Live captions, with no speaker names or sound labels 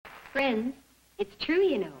Friends, it's true,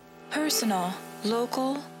 you know. Personal,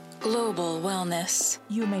 local, global wellness.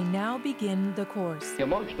 You may now begin the course. The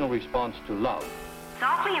emotional response to love It's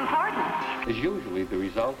awfully important. is usually the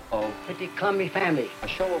result of Pretty crummy family. a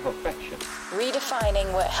show of affection.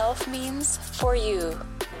 Redefining what health means for you.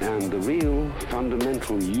 And the real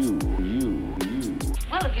fundamental you.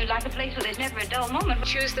 Well, if you'd like a place where there's never a dull moment.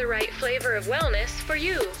 Choose the right flavor of wellness for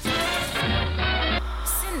you.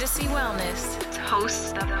 Syndicy Wellness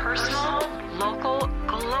hosts the personal, local,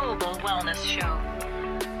 global wellness show.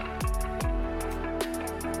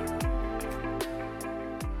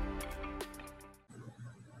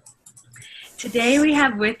 Today we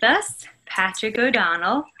have with us Patrick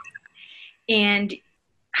O'Donnell. And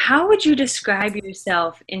how would you describe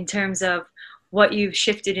yourself in terms of what you've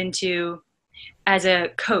shifted into as a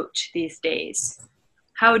coach these days?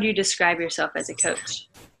 How would you describe yourself as a coach?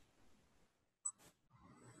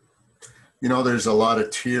 You know, there's a lot of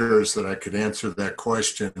tiers that I could answer that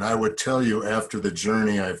question. I would tell you after the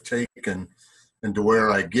journey I've taken and to where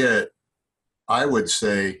I get, I would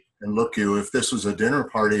say, and look you, if this was a dinner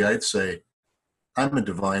party, I'd say, I'm a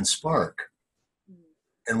divine spark.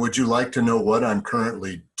 And would you like to know what I'm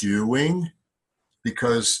currently doing?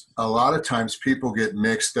 Because a lot of times people get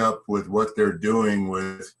mixed up with what they're doing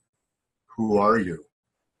with who are you?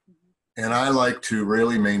 And I like to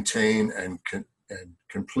really maintain and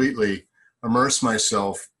completely immerse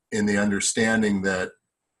myself in the understanding that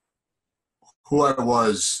who I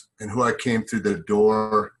was and who I came through the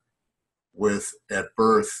door with at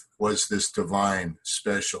birth was this divine,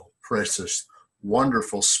 special, precious,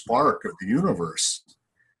 wonderful spark of the universe.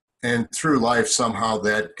 And through life, somehow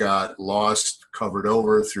that got lost, covered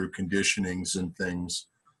over through conditionings and things.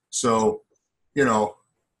 So, you know,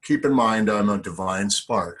 keep in mind, I'm a divine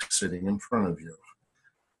spark sitting in front of you.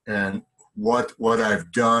 And what I've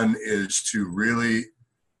done is to really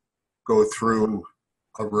go through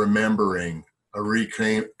a remembering, a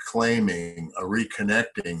reclaiming, a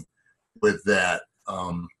reconnecting with that.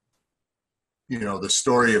 You know, the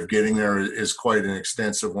story of getting there is quite an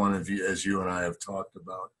extensive one, as you and I have talked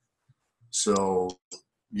about. So,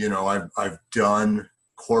 you know, I've done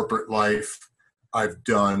corporate life, I've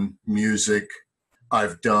done music,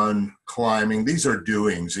 I've done climbing. These are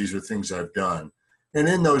doings. These are things I've done. And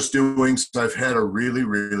in those doings, I've had a really,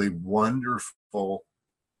 really wonderful,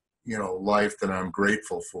 you know, life that I'm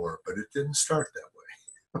grateful for. But it didn't start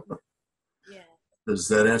that way. Yeah. Does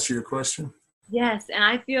that answer your question? Yes, and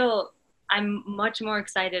I feel I'm much more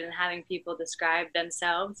excited in having people describe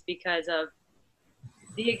themselves because of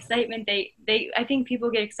the excitement. I think people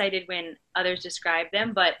get excited when others describe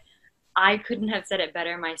them, but I couldn't have said it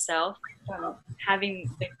better myself.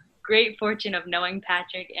 Having the great fortune of knowing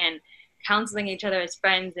Patrick and counseling each other as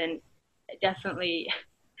friends, and definitely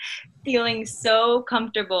feeling so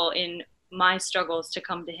comfortable in my struggles to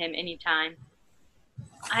come to him anytime.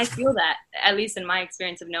 I feel that, at least in my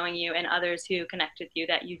experience of knowing you and others who connect with you,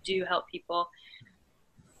 that you do help people,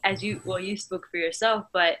 as you spoke for yourself,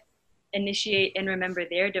 but initiate and remember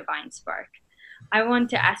their divine spark. I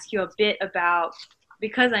want to ask you a bit about,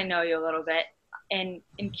 because I know you a little bit, and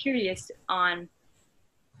I'm curious on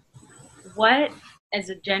what, as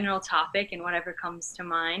a general topic and whatever comes to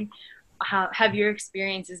mind, how have your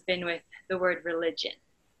experiences been with the word religion?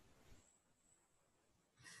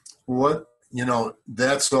 You know,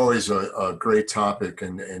 that's always a great topic,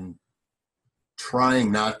 and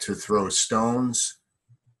trying not to throw stones,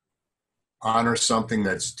 honor something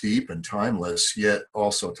that's deep and timeless, yet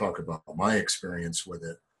also talk about my experience with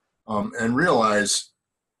it, and realize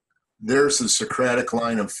there's the Socratic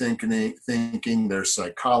line of thinking, there's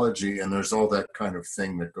psychology, and there's all that kind of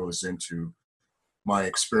thing that goes into my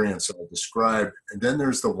experience I'll describe. And then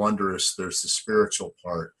there's the wondrous, there's the spiritual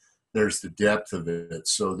part, there's the depth of it.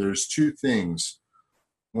 So there's two things.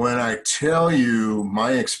 When I tell you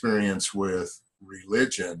my experience with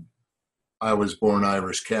religion, I was born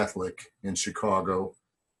Irish Catholic in Chicago.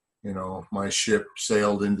 You know, my ship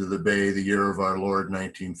sailed into the bay the year of our Lord,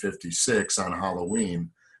 1956, on Halloween.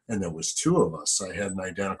 And there was two of us. I had an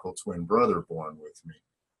identical twin brother born with me.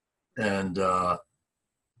 And,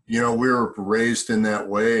 you know, we were raised in that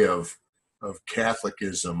way of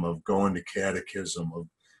Catholicism, of going to catechism, of,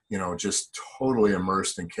 you know, just totally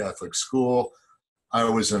immersed in Catholic school. I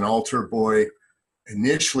was an altar boy.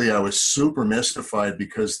 Initially, I was super mystified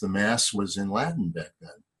because the Mass was in Latin back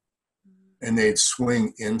then. And they'd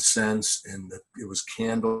swing incense, and it was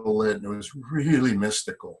candlelit, and it was really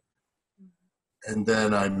mystical. And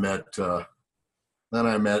then I met a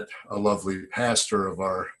lovely pastor of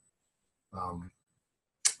our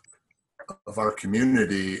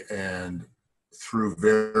community, and through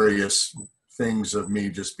various things of me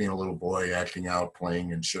just being a little boy acting out,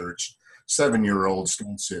 playing in church. 7-year-olds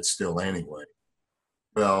don't sit still anyway.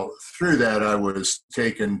 Well, through that, I was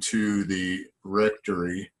taken to the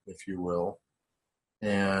rectory, if you will,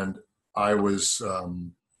 and I was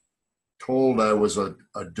told I was a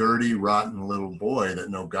dirty, rotten little boy that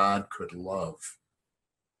no God could love.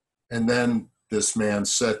 And then this man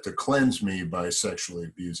set to cleanse me by sexually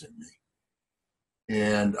abusing me.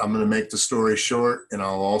 And I'm going to make the story short, and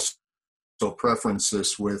I'll also preference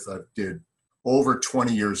this with I did over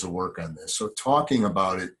 20 years of work on this. So talking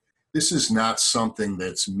about it, this is not something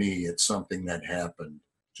that's me. It's something that happened.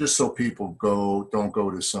 Just so people don't go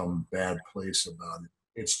to some bad place about it.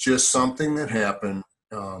 It's just something that happened.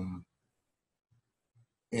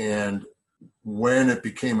 And when it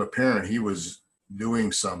became apparent he was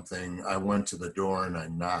doing something, I went to the door and I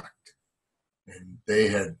knocked. And they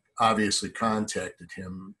had obviously contacted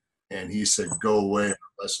him, and he said, "Go away, our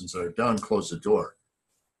lessons are done, close the door."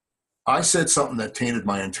 I said something that tainted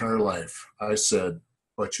my entire life. I said,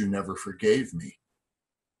 "But you never forgave me."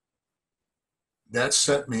 That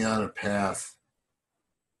set me on a path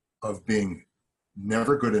of being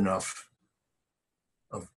never good enough,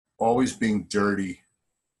 of always being dirty,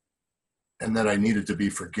 and that I needed to be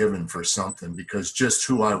forgiven for something, because just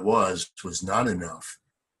who I was not enough,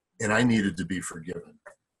 and I needed to be forgiven.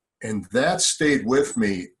 And that stayed with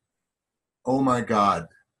me, oh my God,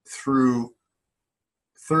 through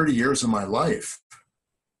 30 years of my life.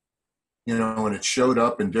 You know, and it showed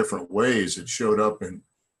up in different ways. It showed up in,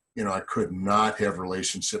 you know, I could not have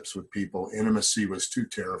relationships with people. Intimacy was too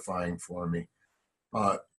terrifying for me.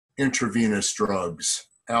 Intravenous drugs,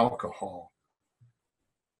 alcohol,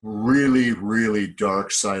 really, really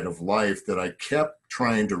dark side of life that I kept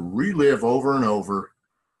trying to relive over and over,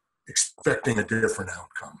 expecting a different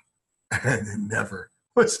outcome. And it never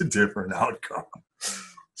was a different outcome.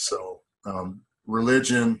 So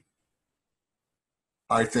religion,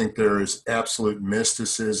 I think there is absolute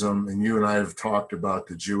mysticism, and you and I have talked about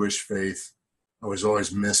the Jewish faith. I was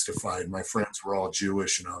always mystified. My friends were all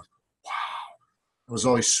Jewish, and I was, wow. I was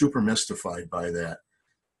always super mystified by that,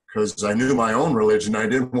 because I knew my own religion. I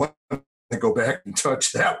didn't want to go back and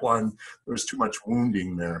touch that one. There was too much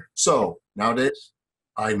wounding there. So nowadays,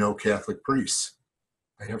 I know Catholic priests.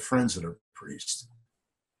 I have friends that are priests.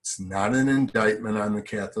 It's not an indictment on the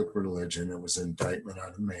Catholic religion. It was an indictment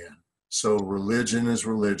on a man. So religion is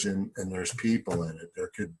religion, and there's people in it.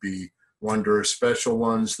 There could be wondrous special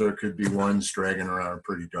ones. There could be ones dragging around a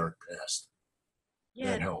pretty dark past.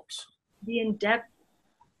 Yeah, that helps. The in-depth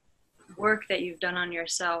work that you've done on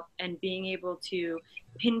yourself and being able to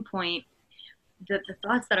pinpoint the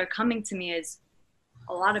thoughts that are coming to me is,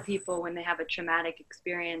 a lot of people, when they have a traumatic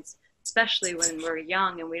experience, especially when we're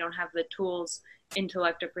young and we don't have the tools,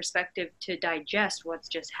 intellect, or perspective to digest what's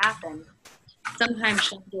just happened, sometimes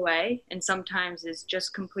shunned away and sometimes is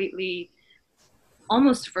just completely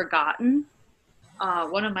almost forgotten.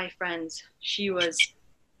 One of my friends, I was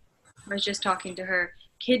just talking to her,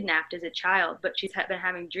 kidnapped as a child, but she's been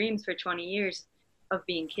having dreams for 20 years of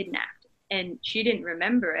being kidnapped, and she didn't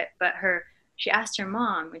remember it, but she asked her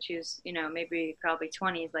mom when she was, maybe probably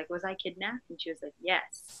 20, like, "Was I kidnapped?" And she was like,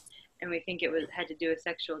 "Yes." And we think it had to do with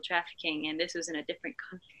sexual trafficking, and this was in a different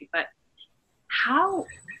country. But how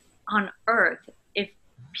on earth, if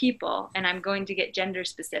people, and I'm going to get gender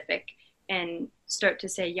specific and start to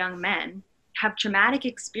say young men, have traumatic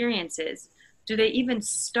experiences, do they even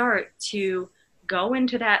start to go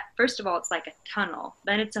into that? First of all, it's like a tunnel,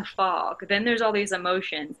 then it's a fog, then there's all these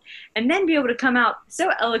emotions, and then be able to come out so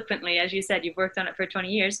eloquently, as you said, you've worked on it for 20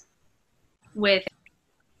 years, with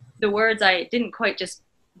the words I didn't quite just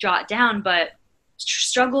jot down, but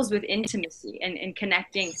struggles with intimacy and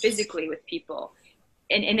connecting physically with people.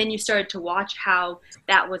 And then you started to watch how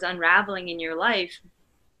that was unraveling in your life.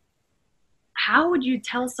 How would you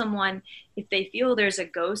tell someone, if they feel there's a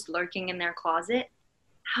ghost lurking in their closet,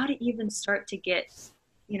 how to even start to get,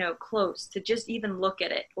 close, to just even look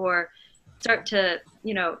at it, or start to,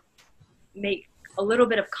 make a little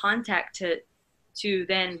bit of contact to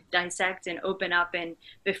then dissect and open up and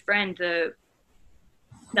befriend the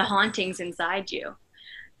hauntings inside you?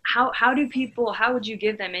 How would you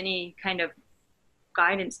give them any kind of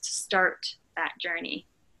guidance to start that journey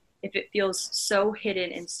if it feels so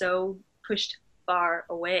hidden and so pushed far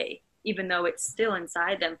away, even though it's still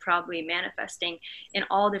inside them, probably manifesting in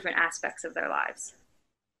all different aspects of their lives?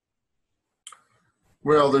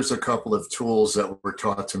 Well, there's a couple of tools that were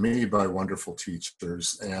taught to me by wonderful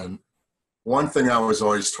teachers. And one thing I was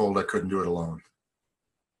always told, I couldn't do it alone.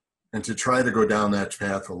 And to try to go down that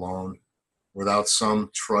path alone without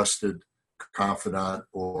some trusted confidant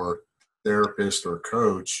or therapist or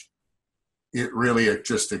coach it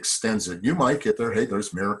just extends it. You might get there. Hey,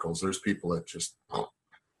 there's miracles. There's people that just,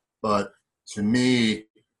 but to me,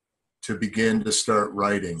 to begin to start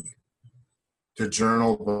writing, to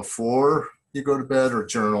journal before you go to bed or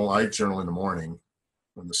journal, I journal in the morning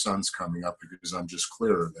when the sun's coming up because I'm just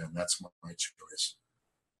clearer then. That's my choice.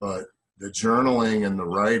 But the journaling and the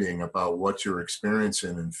writing about what you're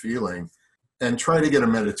experiencing and feeling, and try to get a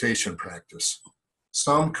meditation practice,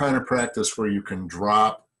 some kind of practice where you can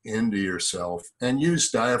drop into yourself and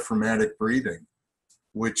use diaphragmatic breathing,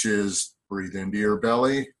 which is breathe into your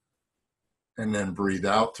belly and then breathe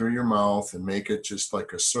out through your mouth and make it just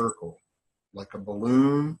like a circle, like a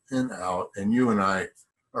balloon and out. And you and I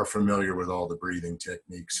are familiar with all the breathing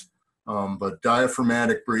techniques. But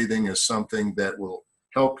diaphragmatic breathing is something that will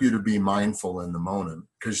help you to be mindful in the moment,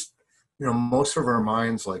 because, you know, most of our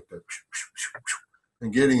minds like that,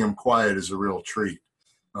 and getting them quiet is a real treat.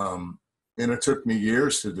 And it took me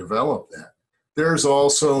years to develop that. There's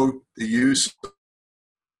also the use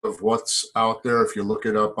of what's out there. If you look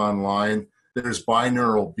it up online, there's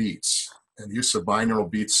binaural beats, and use of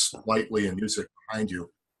binaural beats lightly and music behind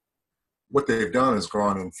you. What they've done is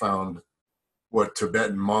gone and found what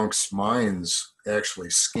Tibetan monks' minds actually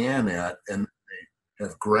scan at, and they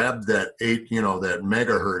have grabbed that that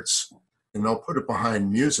megahertz, and they'll put it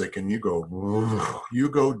behind music, and you go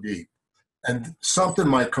deep. And something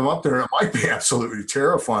might come up there, and it might be absolutely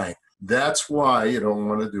terrifying. That's why you don't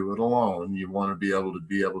want to do it alone. You want to be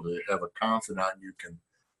able to have a confidant you can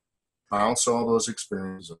bounce all those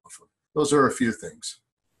experiences off of. Those are a few things.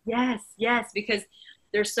 Yes, because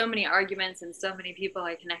there's so many arguments and so many people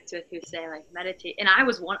I connect with who say like meditate. And I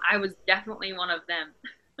was definitely one of them,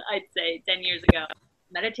 I'd say 10 years ago.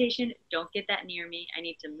 Meditation, don't get that near me. I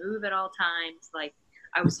need to move at all times. Like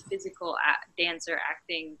I was a physical dancer,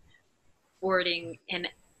 acting, boarding, and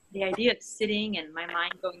the idea of sitting and my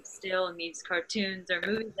mind going still in these cartoons or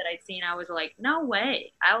movies that I'd seen, I was like, no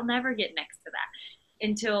way, I'll never get next to that.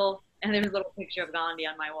 And there's a little picture of Gandhi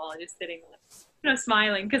on my wall, just sitting,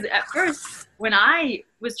 smiling. Because at first, when I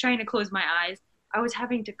was trying to close my eyes, I was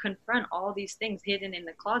having to confront all these things hidden in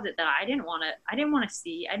the closet that I didn't want to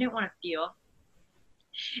see, I didn't want to feel.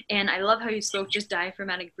 And I love how you spoke just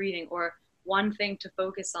diaphragmatic breathing, or one thing to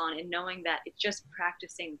focus on, and knowing that it's just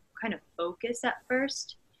practicing kind of focus at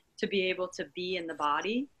first to be able to be in the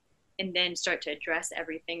body, and then start to address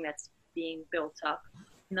everything that's being built up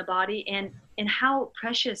in the body, and how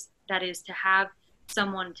precious that is to have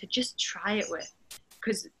someone to just try it with,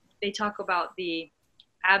 because they talk about the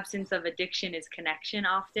absence of addiction is connection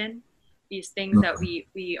often. These things that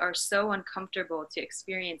we are so uncomfortable to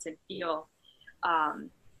experience and feel,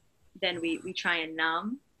 then we try and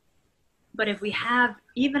numb. But if we have,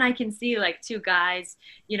 even I can see like two guys,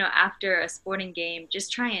 after a sporting game,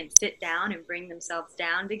 just try and sit down and bring themselves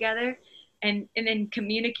down together, and then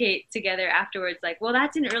communicate together afterwards. Like, well,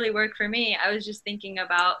 that didn't really work for me. I was just thinking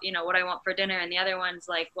about, what I want for dinner. And the other one's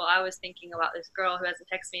like, well, I was thinking about this girl who hasn't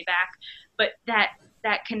texted me back. But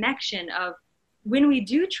that connection of when we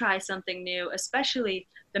do try something new, especially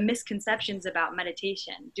the misconceptions about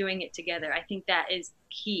meditation, doing it together, I think that is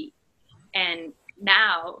key. And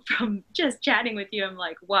now from just chatting with you, I'm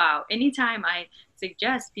like, wow, anytime I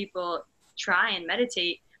suggest people try and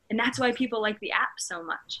meditate, and that's why people like the app so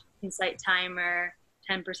much, Insight Timer,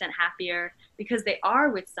 10% Happier, because they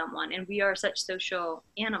are with someone, and we are such social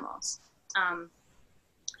animals.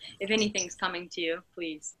 If anything's coming to you,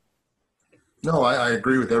 please. No, I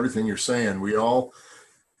agree with everything you're saying. We all,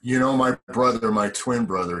 my brother, my twin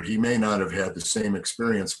brother, he may not have had the same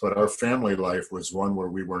experience, but our family life was one where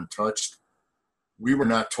we weren't touched. We were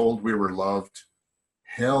not told we were loved.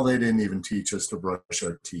 Hell, they didn't even teach us to brush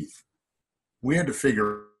our teeth. We had to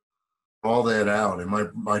figure all that out.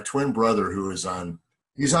 And my twin brother, he's on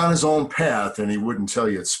his own path, and he wouldn't tell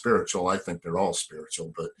you it's spiritual. I think they're all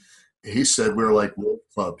spiritual, but he said we're like wolf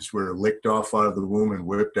cubs. We're licked off out of the womb and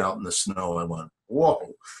whipped out in the snow. I went,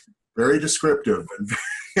 whoa, very descriptive.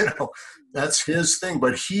 And, that's his thing.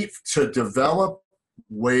 But to develop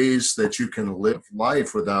ways that you can live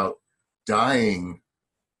life without dying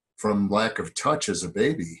from lack of touch as a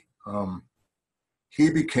baby,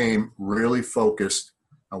 he became really focused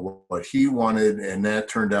on what he wanted, and that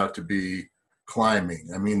turned out to be climbing.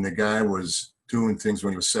 I mean, the guy was doing things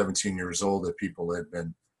when he was 17 years old that people had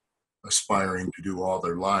been aspiring to do all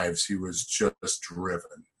their lives. He was just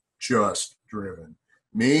driven.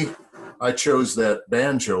 Me, I chose that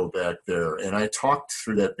banjo back there, and I talked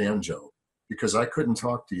through that banjo because I couldn't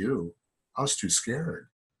talk to you. I was too scared.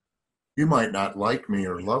 You might not like me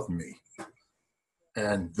or love me.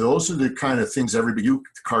 And those are the kind of things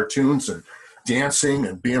cartoons and dancing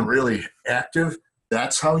and being really active,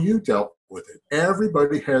 that's how you dealt with it.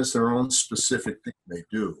 Everybody has their own specific thing they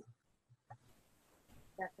do.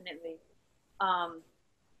 Definitely.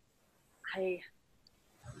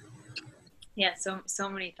 So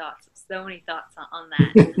many thoughts on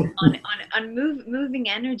that, on moving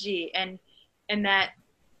energy, and that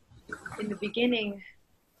in the beginning,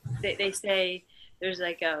 they say there's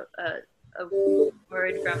like a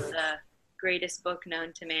word from the greatest book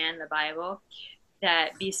known to man, the Bible,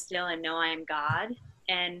 that be still and know I am God.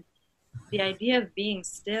 And the idea of being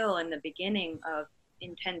still in the beginning of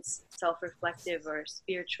intense self-reflective or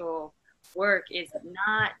spiritual work is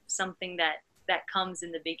not something that comes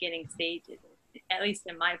in the beginning stages, at least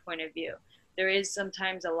in my point of view. There is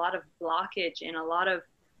sometimes a lot of blockage and a lot of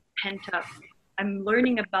pent up. I'm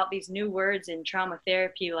learning about these new words in trauma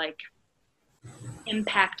therapy, like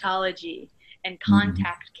impactology and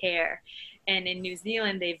contact care. And in New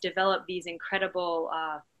Zealand, they've developed these incredible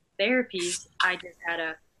therapies. I just had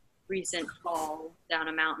a recent fall down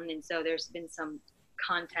a mountain, and so there's been some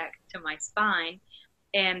contact to my spine.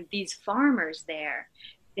 And these farmers there,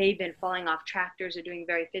 they've been falling off tractors or doing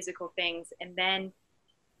very physical things, and then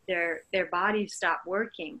their bodies stopped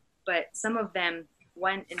working. But some of them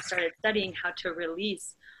went and started studying how to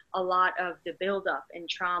release a lot of the buildup and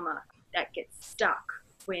trauma that gets stuck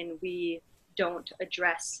when we don't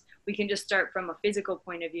address. We can just start from a physical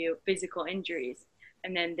point of view, physical injuries,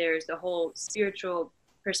 and then there's the whole spiritual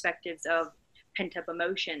perspectives of pent-up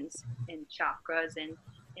emotions and chakras and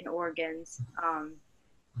organs,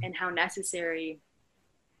 and how necessary,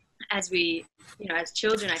 as we, as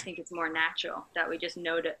children, I think it's more natural that we just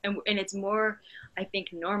know to, and it's more, I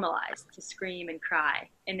think, normalized to scream and cry.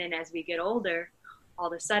 And then as we get older, all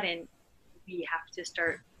of a sudden, we have to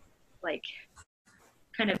start like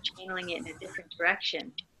kind of channeling it in a different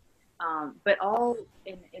direction. But all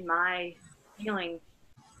in my feeling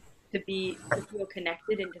to feel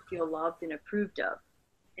connected and to feel loved and approved of.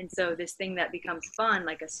 And so this thing that becomes fun,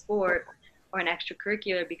 like a sport or an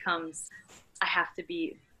extracurricular, becomes, I have to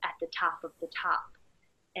be at the top of the top.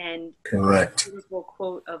 And correct. A beautiful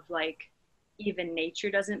quote of like, even nature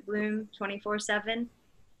doesn't bloom 24/7,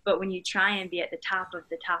 but when you try and be at the top of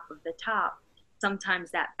the top of the top,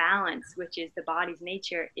 sometimes that balance, which is the body's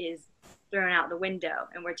nature, is thrown out the window,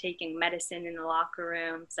 and we're taking medicine in the locker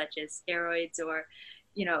room, such as steroids or,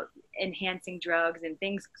 enhancing drugs, and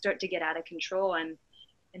things start to get out of control, and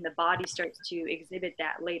the body starts to exhibit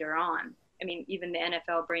that later on. I mean, even the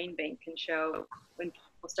NFL Brain Bank can show when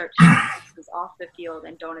people start to take things off the field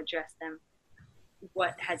and don't address them,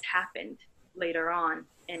 what has happened later on,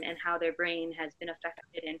 and how their brain has been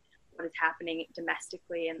affected, and what is happening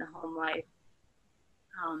domestically in the home life.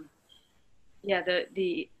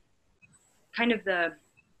 The kind of the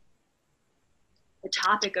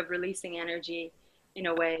topic of releasing energy in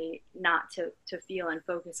a way not to feel and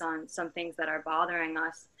focus on some things that are bothering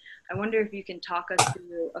us. I wonder if you can talk us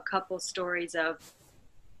through a couple stories of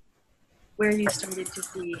where you started to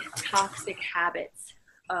see toxic habits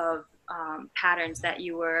of patterns that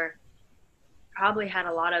you were probably had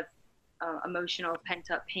a lot of emotional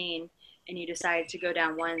pent-up pain, and you decided to go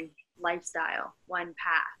down one lifestyle, one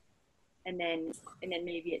path, and then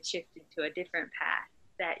maybe it shifted to a different path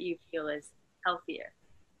that you feel is healthier.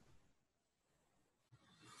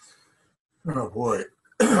 Oh boy,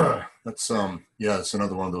 that's it's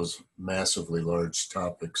another one of those massively large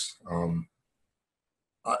topics.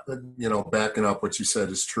 Backing up what you said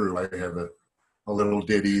is true. I have a little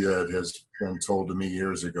ditty that has been told to me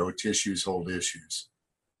years ago: tissues hold issues.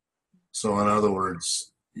 So in other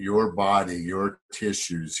words, your body, your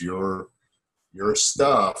tissues, your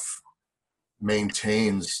stuff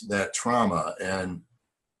maintains that trauma. And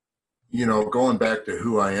going back to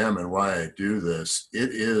who I am and why I do this, it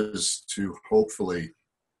is to hopefully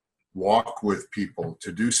walk with people,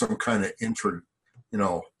 to do some kind of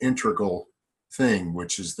integral thing,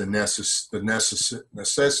 which is the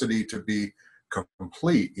necessity to be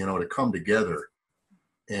complete, to come together.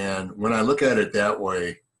 And when I look at it that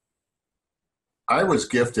way, I was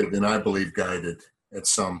gifted, and I believe guided at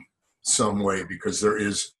some way, because there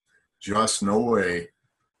is just no way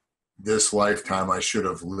this lifetime I should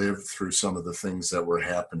have lived through some of the things that were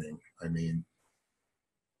happening. I mean,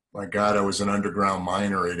 my God, I was an underground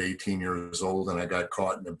miner at 18 years old, and I got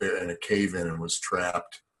caught in a cave-in and was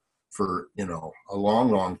trapped for, a long,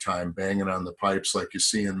 long time, banging on the pipes like you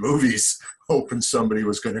see in movies, hoping somebody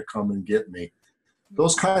was going to come and get me.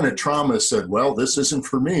 Those kind of traumas said, well, this isn't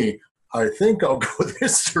for me. I think I'll go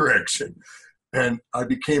this direction. And I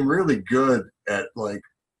became really good at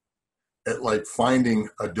finding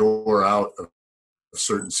a door out of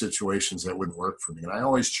certain situations that wouldn't work for me. And I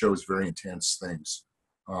always chose very intense things.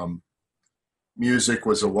 music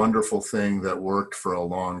was a wonderful thing that worked for a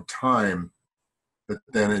long time, but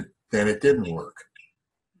then it didn't work.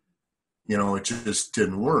 You know, it just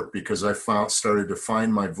didn't work because I started to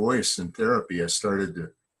find my voice in therapy. I started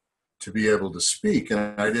to be able to speak,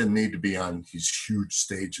 and I didn't need to be on these huge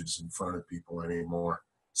stages in front of people anymore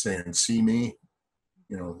saying, see me,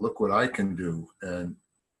 you know, look what I can do. And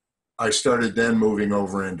I started then moving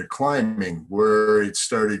over into climbing, where it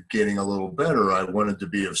started getting a little better. I wanted to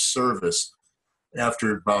be of service.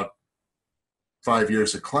 After about 5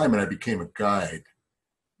 years of climbing, I became a guide.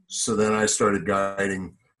 So then I started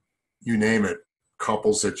guiding, you name it,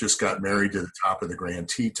 couples that just got married to the top of the Grand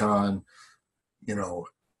Teton, you know,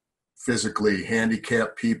 physically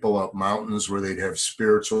handicapped people up mountains where they'd have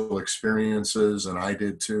spiritual experiences, and I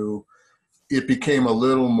did too. It became a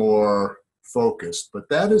little more focused, but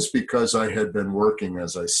that is because I had been working,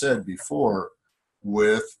 as I said before,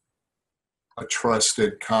 with a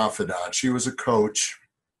trusted confidant. She was a coach.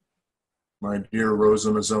 My dear Rosa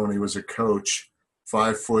Mazzoni was a coach,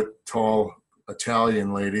 5 foot tall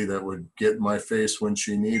Italian lady that would get in my face when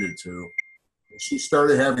she needed to. She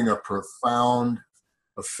started having a profound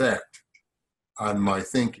effect on my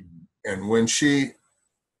thinking. And when she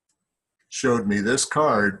showed me this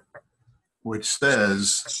card, which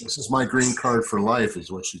says, this is my green card for life,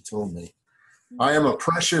 is what she told me. I am a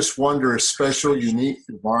precious, wondrous, special, unique,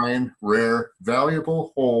 divine, rare,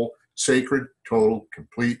 valuable, whole, sacred, total,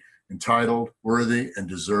 complete, entitled, worthy, and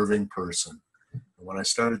deserving person. And when I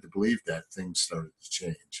started to believe that, things started to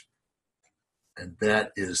change. And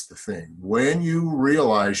that is the thing. When you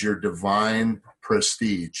realize your divine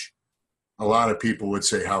prestige, a lot of people would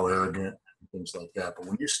say how arrogant and things like that. But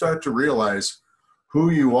when you start to realize who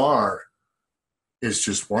you are is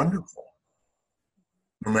just wonderful,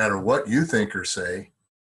 no matter what you think or say,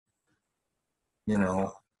 you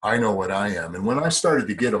know, I know what I am. And when I started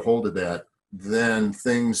to get a hold of that, then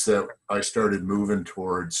things that I started moving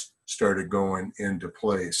towards started going into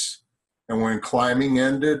place. And when climbing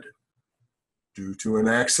ended, due to an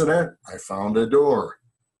accident, I found a door,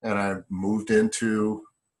 and I moved into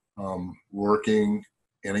working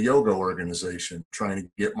in a yoga organization, trying to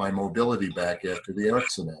get my mobility back after the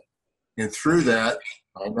accident. And through that,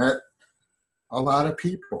 I met a lot of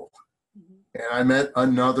people. And I met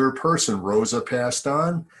another person. Rosa passed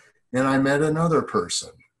on, and I met another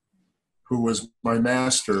person who was my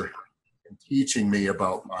master in teaching me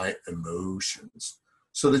about my emotions.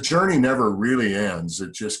 So the journey never really ends.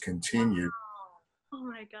 It just continued. Oh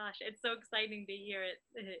my gosh, it's so exciting to hear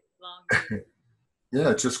it long.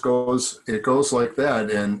 Yeah, it goes like that.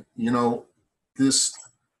 And, you know, this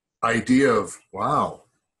idea of, wow,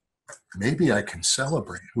 maybe I can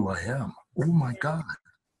celebrate who I am. Oh my God.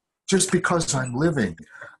 Just because I'm living.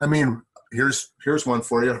 I mean, here's one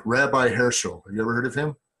for you. Rabbi Herschel. Have you ever heard of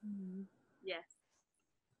him? Mm-hmm. Yes.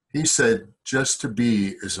 He said, just to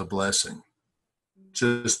be is a blessing.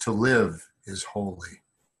 Just to live is holy.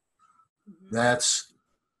 Mm-hmm. That's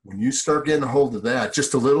when you start getting a hold of that,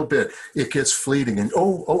 just a little bit, it gets fleeting. And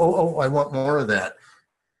I want more of that.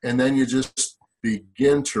 And then you just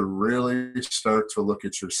begin to really start to look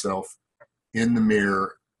at yourself in the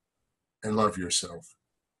mirror and love yourself.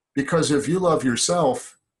 Because if you love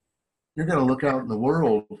yourself, you're going to look out in the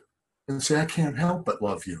world and say, I can't help but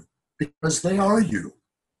love you, because they are you.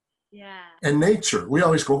 Yeah. And nature, we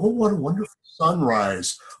always go, oh, what a wonderful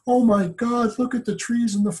sunrise. Oh my God, look at the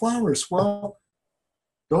trees and the flowers. Well,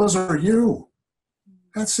 those are you.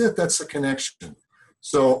 That's it. That's the connection.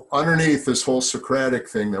 So underneath this whole Socratic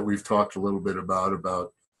thing that we've talked a little bit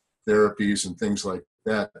about therapies and things like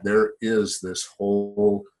that, there is this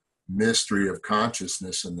whole mystery of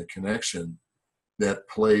consciousness and the connection that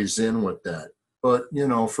plays in with that. But, you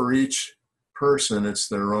know, for each person, it's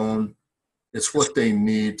their own, it's what they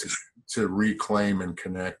need to reclaim and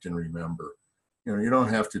connect and remember. You know, you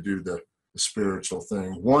don't have to do the spiritual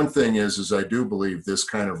thing. One thing is I do believe this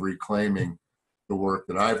kind of reclaiming, the work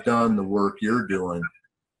that I've done, the work you're doing,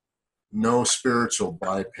 no spiritual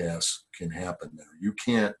bypass can happen there. You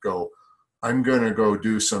can't go, I'm going to go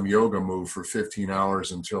do some yoga move for 15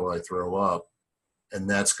 hours until I throw up, and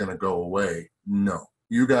that's going to go away. No,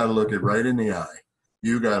 you got to look it right in the eye.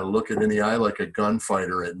 You got to look it in the eye like a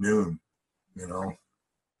gunfighter at noon, you know.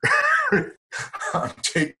 I'm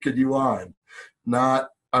taking you on, not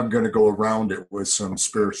I'm going to go around it with some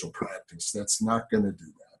spiritual practice. That's not going to do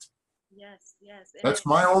that. Yes. That's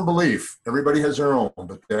my own belief. Everybody has their own,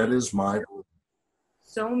 but that is my belief.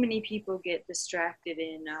 So many people get distracted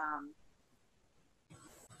in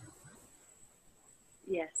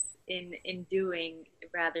doing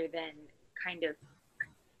rather than kind of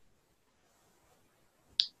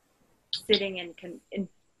sitting and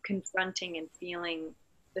confronting and feeling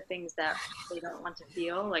the things that they don't want to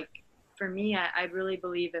feel. Like for me, I really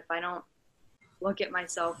believe if I don't look at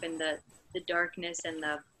myself in the darkness and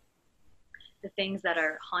the things that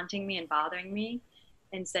are haunting me and bothering me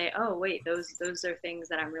and say, oh wait, those are things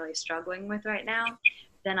that I'm really struggling with right now,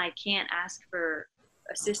 then I can't ask for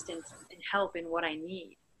assistance and help in what I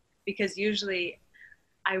need. Because usually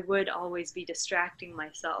I would always be distracting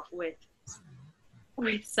myself with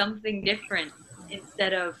something different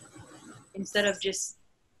instead of just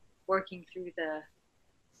working through the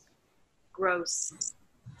gross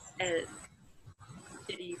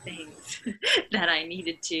shitty things that I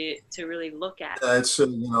needed to really look at. It's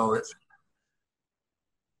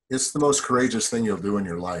it's the most courageous thing you'll do in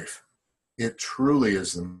your life. It truly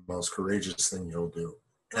is the most courageous thing you'll do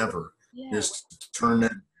ever. Yeah. Is to turn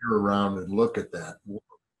that mirror around and look at that.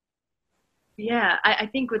 Yeah, I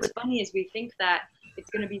think what's funny is we think that it's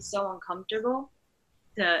going to be so uncomfortable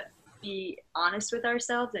to be honest with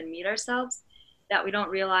ourselves and meet ourselves that we don't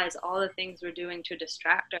realize all the things we're doing to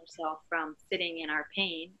distract ourselves from sitting in our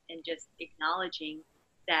pain and just acknowledging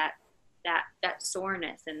that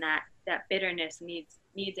soreness and that bitterness needs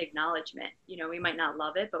acknowledgement. You know, we might not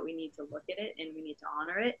love it, but we need to look at it and we need to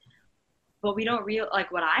honor it. But we don't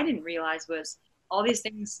like what I didn't realize was all these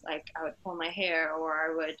things, like I would pull my hair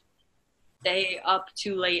or I would stay up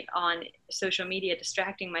too late on social media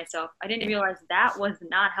distracting myself. I didn't realize that was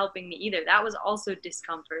not helping me either. That was also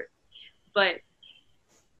discomfort. But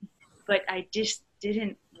I just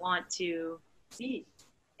didn't want to see.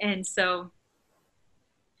 And so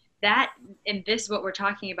that, and this, what we're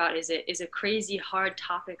talking about is a crazy hard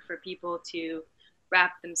topic for people to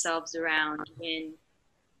wrap themselves around when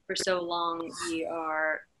for so long we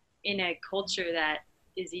are in a culture that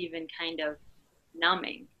is even kind of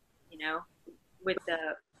numbing, you know, with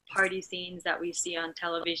the party scenes that we see on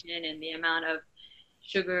television and the amount of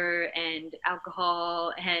sugar and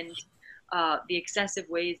alcohol and the excessive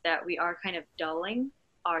ways that we are kind of dulling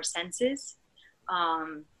our senses.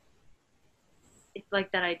 It's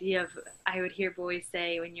like that idea of, I would hear boys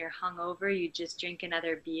say, when you're hungover, you just drink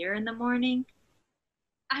another beer in the morning.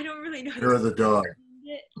 I don't really know. Hair of the dog.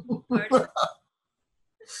 Pardon?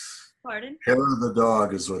 Pardon? Hair of the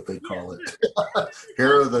dog is what they call it.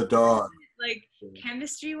 Hair of the dog. Like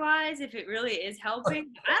chemistry wise, if it really is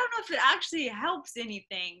helping, I don't know if it actually helps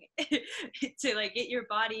anything to like get your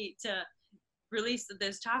body to release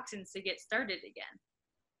those toxins to get started again.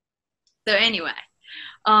 So anyway,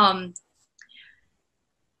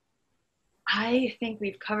 I think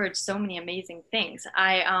we've covered so many amazing things.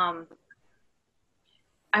 I'm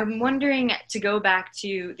wondering, to go back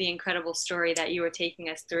to the incredible story that you were taking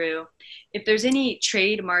us through, if there's any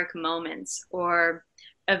trademark moments or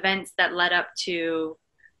events that led up to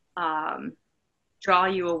draw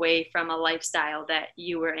you away from a lifestyle that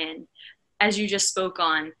you were in, as you just spoke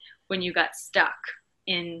on when you got stuck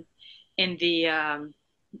in the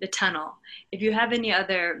tunnel. If you have any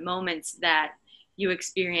other moments that you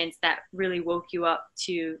experienced that really woke you up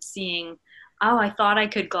to seeing, oh, I thought I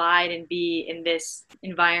could glide and be in this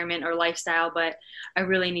environment or lifestyle, but I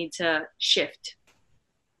really need to shift.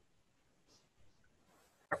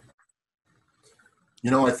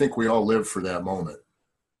 You know, I think we all live for that moment.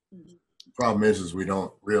 Mm-hmm. The problem is we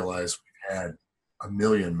don't realize we've had a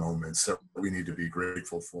million moments that we need to be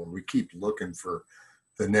grateful for. We keep looking for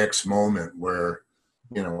the next moment where,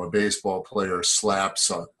 you know, a baseball player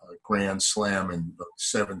slaps a grand slam in the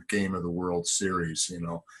 7th game of the World Series. You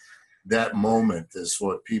know, that moment is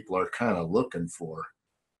what people are kind of looking for.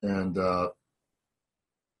 And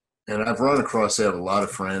I've run across that with a lot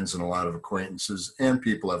of friends and a lot of acquaintances and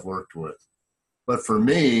people I've worked with. But for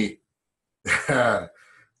me,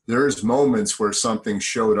 there's moments where something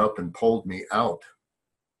showed up and pulled me out.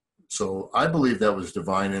 So I believe that was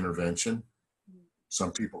divine intervention.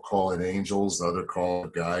 Some people call it angels, others call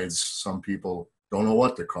it guides. Some people don't know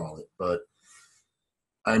what to call it. But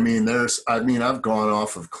I mean, I've gone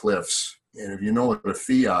off of cliffs. And if you know what a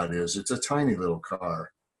Fiat is, it's a tiny little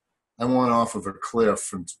car. I went off of a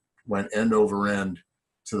cliff and went end over end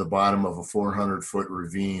to the bottom of a 400-foot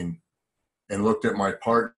ravine and looked at my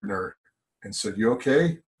partner and said, "You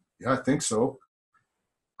okay?" "Yeah, I think so."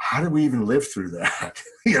 How did we even live through that?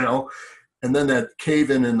 You know? And then that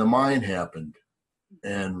cave-in the mine happened.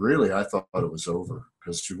 And really, I thought it was over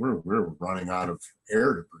because we're running out of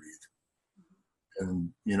air to breathe. And,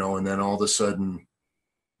 you know, and then all of a sudden,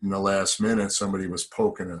 in the last minute, somebody was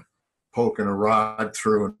poking a rod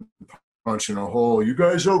through and punching a hole. "You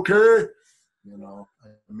guys okay?" You know,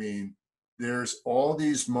 I mean, there's all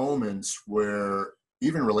these moments where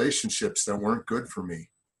even relationships that weren't good for me.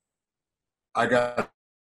 I got a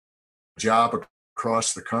job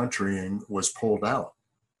across the country and was pulled out.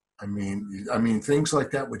 I mean, things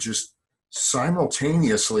like that would just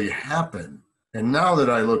simultaneously happen. And now that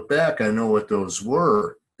I look back, I know what those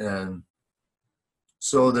were. And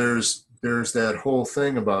so there's that whole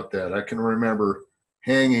thing about that. I can remember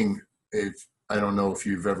hanging, I don't know if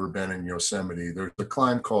you've ever been in Yosemite. There's a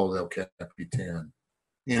climb called El Capitan,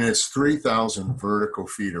 and it's 3,000 vertical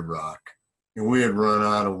feet of rock. And we had run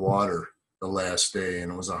out of water the last day,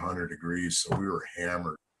 and it was 100 degrees, so we were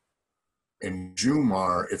hammered. And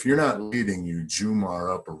Jumar, if you're not leading, you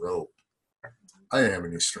Jumar up a rope. I didn't have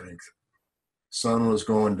any strength. Sun was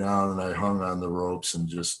going down, and I hung on the ropes and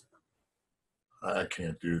just, I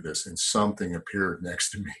can't do this. And something appeared next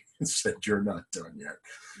to me and said, "You're not done yet.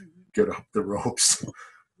 Get up the ropes."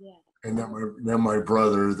 Yeah. And then my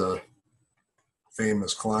brother, the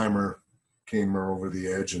famous climber, came over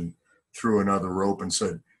the edge and threw another rope and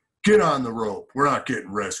said, "Get on the rope. We're not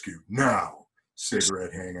getting rescued now."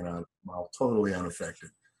 Cigarette hanging out of his mouth, totally unaffected.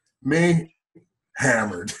 Me,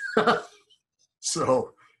 hammered.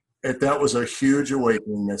 So that was a huge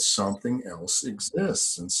awakening that something else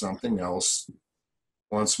exists and something else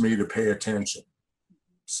wants me to pay attention.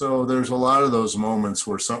 So there's a lot of those moments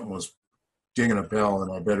where something was dinging a bell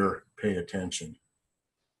and I better pay attention,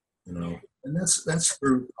 you know. And that's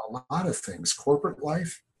through a lot of things. Corporate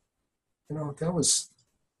life, you know,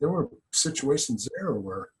 there were situations there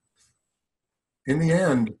where in the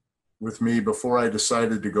end with me, before I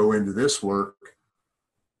decided to go into this work,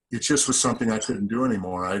 it just was something I couldn't do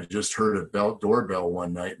anymore. I just heard a doorbell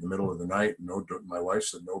one night in the middle of the night. And my wife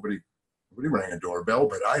said, nobody rang a doorbell,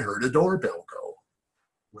 but I heard a doorbell go.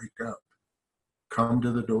 Wake up, come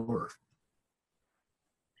to the door.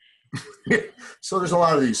 So there's a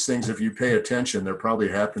lot of these things. If you pay attention, they're probably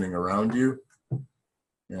happening around you.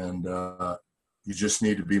 And you just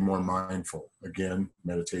need to be more mindful. Again,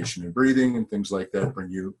 meditation and breathing and things like that bring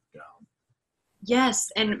you down.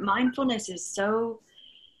 Yes, and mindfulness is so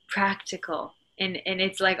practical, and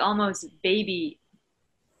it's like almost baby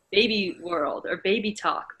world or baby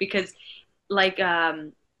talk, because like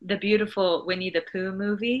the beautiful Winnie the Pooh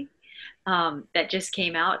movie that just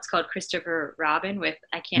came out, it's called Christopher Robin with,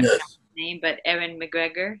 I can't pronounce his name, but Ewan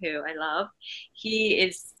McGregor, who I love. He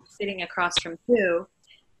is sitting across from Pooh,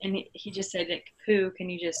 and he just said, like, "Pooh, can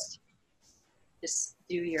you just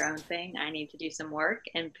do your own thing? I need to do some work."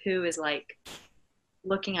 And Pooh is like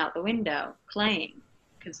looking out the window, playing,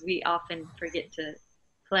 because we often forget to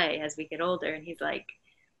play as we get older. And he's like,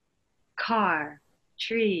 "Car,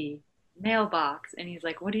 tree, mailbox." And he's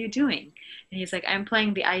like, "What are you doing?" And he's like, "I'm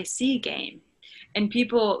playing the IC game." And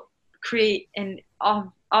people create, and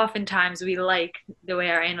oftentimes we like the way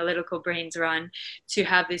our analytical brains run, to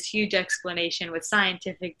have this huge explanation with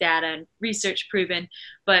scientific data and research proven,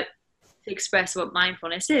 but to express what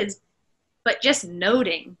mindfulness is. But just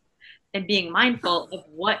noting and being mindful of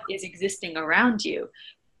what is existing around you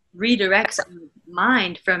redirects your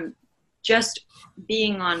mind from just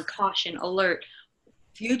being on caution alert,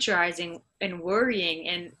 futurizing and worrying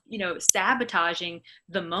and, you know, sabotaging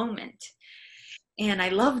the moment. And I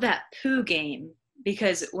love that Pooh game,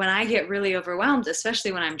 because when I get really overwhelmed,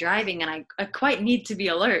 especially when I'm driving and I quite need to be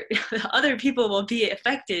alert, other people will be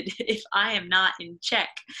affected if I am not in check.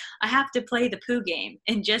 I have to play the Pooh game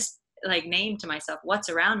and just like name to myself what's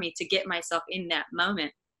around me to get myself in that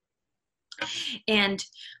moment. And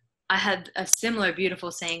I had a similar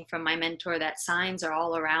beautiful saying from my mentor that signs are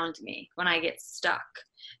all around me when I get stuck.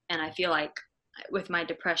 And I feel like with my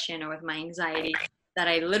depression or with my anxiety that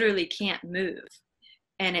I literally can't move.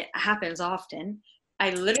 And it happens often.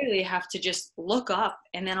 I literally have to just look up,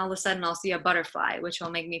 and then all of a sudden I'll see a butterfly, which will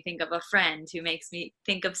make me think of a friend who makes me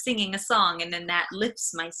think of singing a song, and then that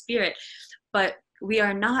lifts my spirit. But we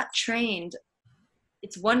are not trained.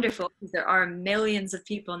 It's wonderful because there are millions of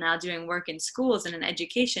people now doing work in schools and in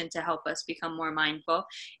education to help us become more mindful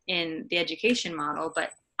in the education model,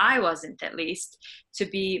 but I wasn't, at least, to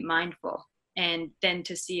be mindful. And then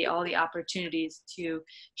to see all the opportunities to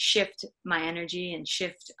shift my energy and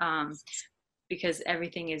shift, because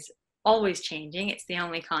everything is always changing. It's the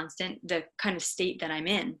only constant, the kind of state that I'm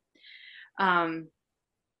in.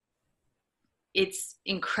 It's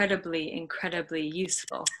incredibly, incredibly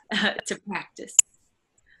useful to practice.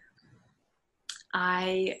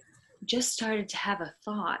 I just started to have a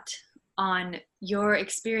thought on your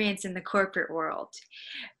experience in the corporate world.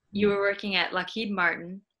 You were working at Lockheed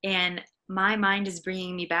Martin, and my mind is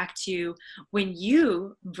bringing me back to when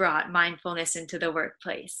you brought mindfulness into the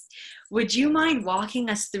workplace. Would you mind walking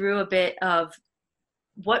us through a bit of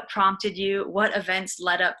what prompted you, what events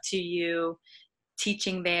led up to you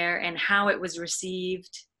teaching there, and how it was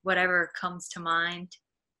received, whatever comes to mind?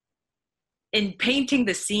 in painting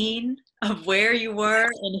the scene of where you were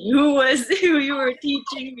and who you were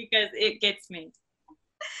teaching, because it gets me.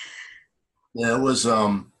 Yeah, it was,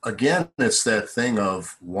 again, it's that thing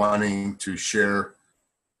of wanting to share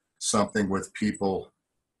something with people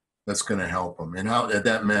that's going to help them. And how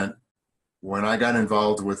that meant when I got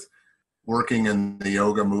involved with working in the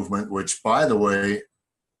yoga movement, which, by the way,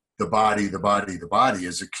 the body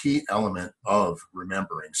is a key element of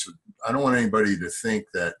remembering. So I don't want anybody to think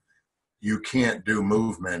that you can't do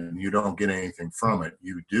movement and you don't get anything from it.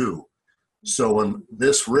 You do. So when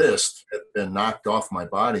this wrist had been knocked off my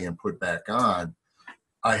body and put back on,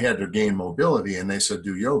 I had to gain mobility, and they said,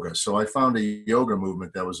 do yoga. So I found a yoga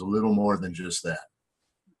movement that was a little more than just that.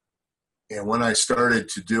 And when I started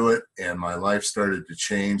to do it and my life started to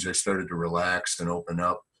change, I started to relax and open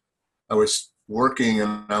up. I was working,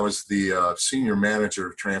 and I was the senior manager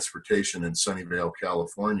of transportation in Sunnyvale,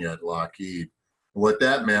 California at Lockheed. What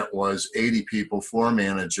that meant was 80 people, 4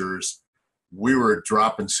 managers. We were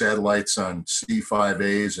dropping satellites on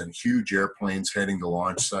C-5As and huge airplanes heading to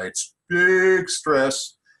launch sites. Big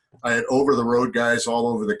stress. I had over-the-road guys all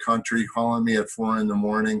over the country calling me at 4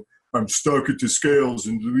 a.m. I'm stuck at the scales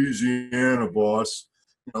in Louisiana, boss.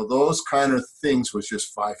 You know, those kind of things was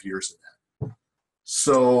just 5 years of that.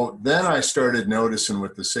 So then I started noticing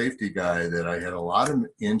with the safety guy that I had a lot of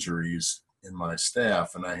injuries in my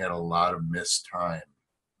staff, and I had a lot of missed time.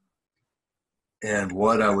 And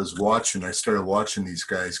what I was watching, I started watching these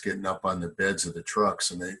guys getting up on the beds of the trucks,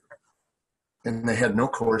 and they had no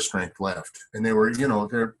core strength left. And they were, you know,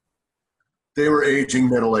 they were aging,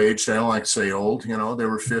 middle-aged. I don't like to say old, you know, they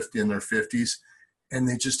were 50 in their 50s, and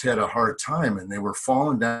they just had a hard time, and they were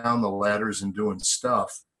falling down the ladders and doing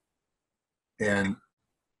stuff. And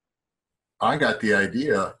I got the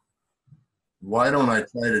idea, why don't I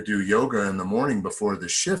try to do yoga in the morning before the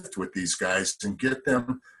shift with these guys and get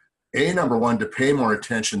them, A, number one, to pay more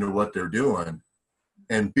attention to what they're doing,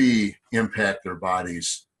 and B, impact their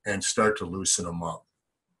bodies and start to loosen them up.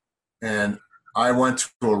 And I went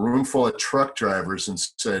to a room full of truck drivers and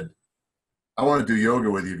said, I want to do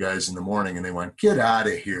yoga with you guys in the morning. And they went, get out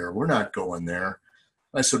of here. We're not going there.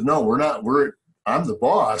 I said, no, we're not. I'm the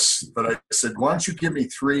boss. But I said, why don't you give me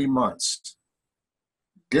 3 months?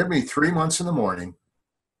 Give me 3 months in the morning,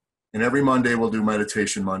 and every Monday we'll do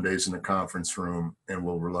meditation Mondays in the conference room, and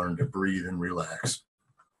we'll learn to breathe and relax.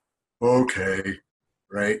 Okay,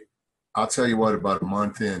 right? I'll tell you what, about a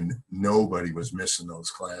month in, nobody was missing those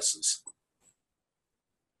classes.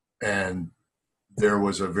 And there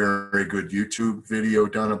was a very good YouTube video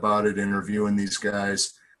done about it, interviewing these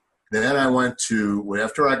guys. Then I went to,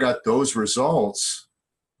 after I got those results,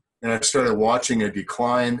 and I started watching a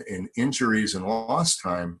decline in injuries and lost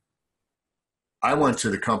time, I went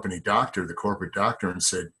to the company doctor, the corporate doctor, and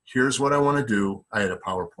said, here's what I want to do. I had a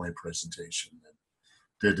PowerPoint presentation and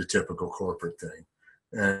did the typical corporate thing.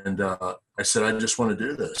 And I said, I just want to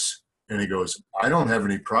do this. And he goes, I don't have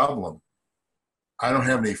any problem. I don't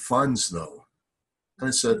have any funds, though. And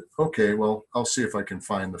I said, okay, well, I'll see if I can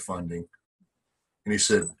find the funding. And he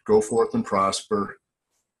said, go forth and prosper.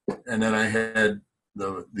 And then I had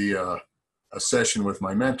a session with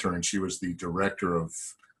my mentor, and she was the director of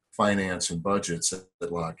finance and budgets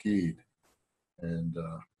at Lockheed. And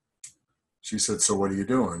she said, so what are you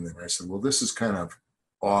doing? And I said, well, this is kind of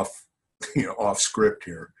off script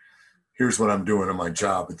here. Here's what I'm doing in my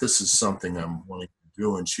job, but this is something I'm wanting to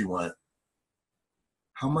do. And she went,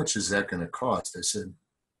 how much is that going to cost? I said,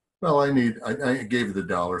 well, I gave her the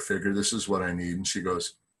dollar figure. This is what I need. And she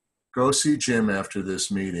goes, go see Jim after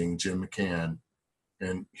this meeting, Jim McCann,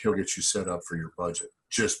 and he'll get you set up for your budget.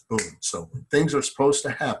 Just boom. So when things are supposed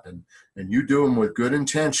to happen and you do them with good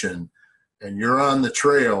intention and you're on the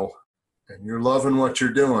trail and you're loving what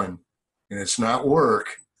you're doing and it's not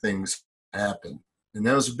work, things happen. And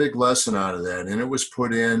that was a big lesson out of that. And it was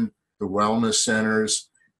put in the wellness centers.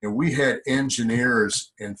 And we had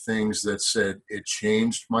engineers and things that said, it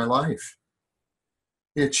changed my life.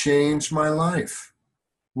 It changed my life.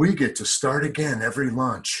 We get to start again every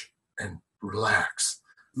lunch and relax.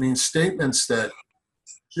 I mean, statements that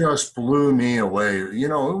just blew me away. You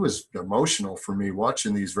know, it was emotional for me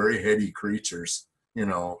watching these very heady creatures, you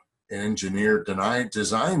know,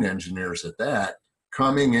 design engineers at that,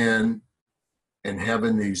 coming in and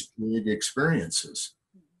having these big experiences.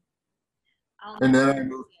 And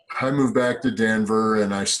then I moved back to Denver,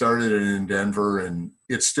 and I started it in Denver, and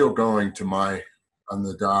it's still going on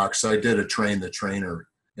the docks. I did a train the trainer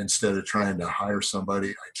instead of trying to hire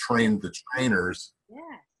somebody. I trained the trainers,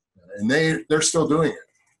 and they're still doing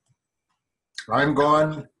it. I'm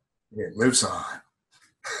gone, it lives on.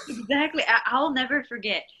 Exactly. I'll never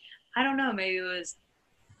forget. I don't know, maybe it was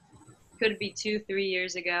could be 2-3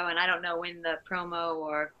 years ago, and I don't know when the promo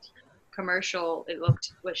or commercial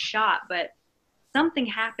was shot, but something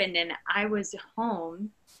happened and I was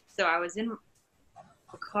home. So I was in the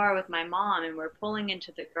car with my mom and we're pulling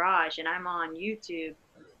into the garage and I'm on YouTube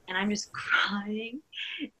and I'm just crying,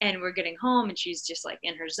 and we're getting home and she's just like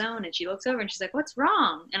in her zone, and she looks over and she's like, "What's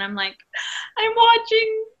wrong?" And I'm like, "I'm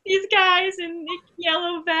watching these guys in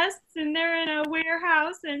yellow vests and they're in a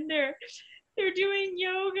warehouse and they're doing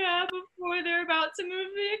yoga before they're about to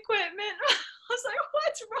move the equipment." I was like,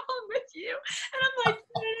 "What's wrong with you?" And I'm like,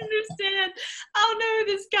 "I don't understand. I don't know who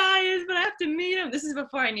this guy is, but I have to meet him." This is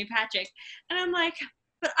before I knew Patrick. And I'm like,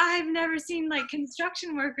 "But I've never seen like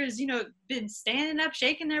construction workers, been standing up,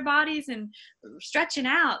 shaking their bodies and stretching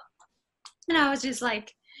out." And I was just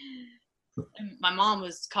like, my mom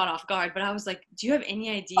was caught off guard, but I was like, "Do you have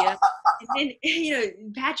any idea?" And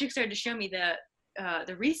then, Patrick started to show me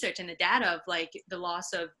the research and the data of like the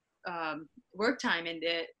loss of work time and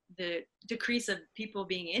the decrease of people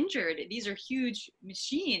being injured. These are huge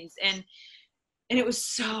machines, and it was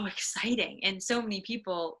so exciting. And so many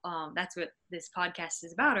people, that's what this podcast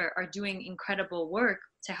is about, are doing incredible work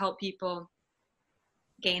to help people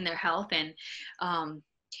gain their health and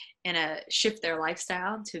shift their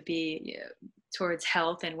lifestyle to be towards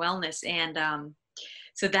health and wellness. And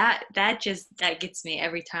so that gets me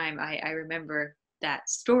every time I remember that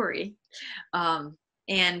story.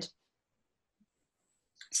 And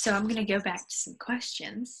so I'm going to go back to some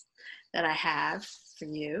questions that I have for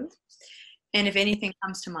you. And if anything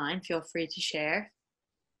comes to mind, feel free to share.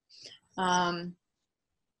 My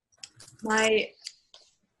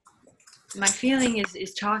feeling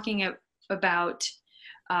is talking about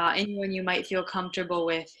anyone you might feel comfortable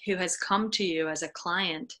with who has come to you as a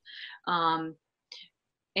client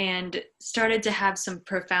and started to have some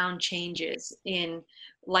profound changes in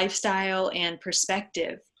lifestyle and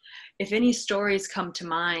perspective. If any stories come to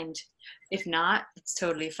mind, if not, it's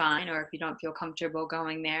totally fine, or if you don't feel comfortable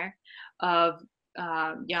going there, of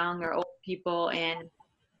young or old people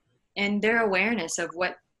and their awareness of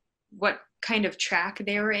what kind of track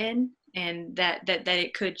they were in, and that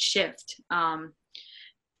it could shift.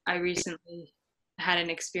 I recently had an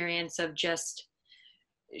experience of just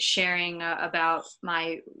sharing about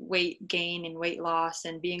my weight gain and weight loss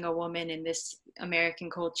and being a woman in this American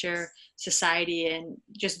culture, society, and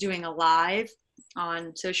just doing a live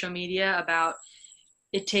on social media about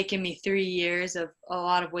it taking me 3 years of a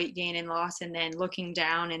lot of weight gain and loss, and then looking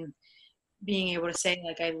down and being able to say,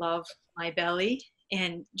 like, I love my belly,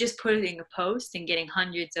 and just putting a post and getting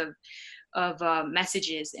hundreds of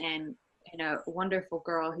messages, and a wonderful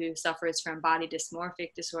girl who suffers from body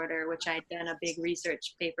dysmorphic disorder, which I'd done a big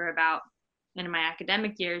research paper about in my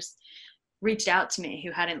academic years, reached out to me,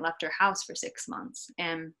 who hadn't left her house for 6 months.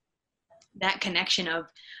 And that connection of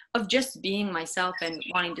just being myself and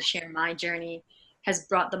wanting to share my journey has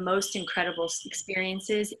brought the most incredible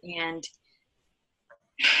experiences and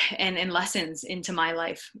lessons into my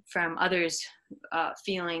life from others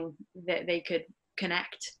feeling that they could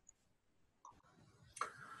connect.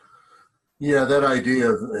 Yeah, that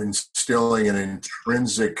idea of instilling an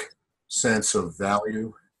intrinsic sense of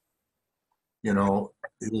value,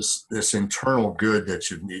 this internal good that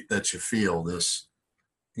you feel, this,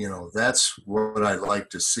 that's what I like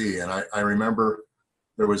to see. And I remember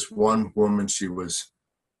there was one woman, she was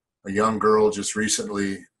a young girl just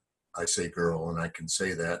recently. I say girl, and I can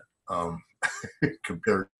say that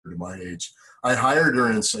compared to my age. I hired her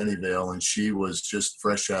in Sunnyvale, and she was just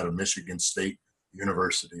fresh out of Michigan State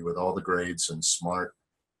University with all the grades and smart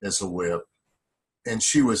as a whip. And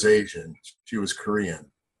she was Asian. She was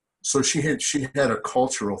Korean. So she had a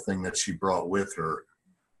cultural thing that she brought with her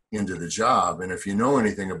into the job. And if you know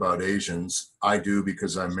anything about Asians, I do,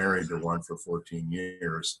 because I'm married to one for 14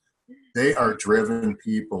 years. They are driven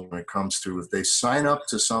people when it comes to, if they sign up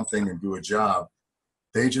to something and do a job,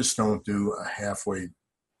 they just don't do a halfway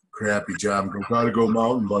crappy job and go, gotta go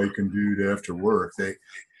mountain bike and do it after work.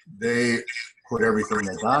 They put everything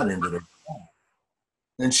they got into the job.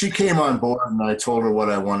 And she came on board, and I told her what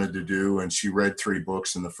I wanted to do, and she read 3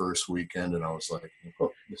 books in the first weekend, and I was like,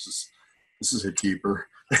 oh, this is a keeper.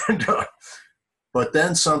 But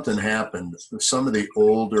then something happened. Some of the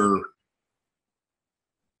older,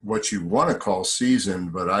 what you want to call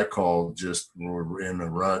seasoned, but I call just were in a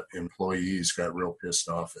rut, employees got real pissed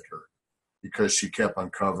off at her because she kept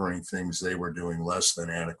uncovering things they were doing less than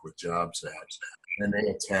adequate jobs at, and they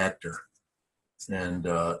attacked her. And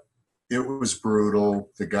it was brutal.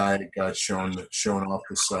 The guy got shown off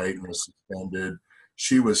the site and was suspended.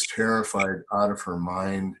 She was terrified out of her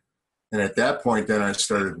mind. And at that point, then I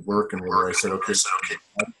started working with her. I said, okay,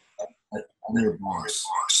 I'm your boss.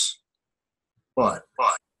 But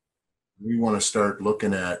we want to start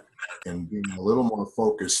looking at and being a little more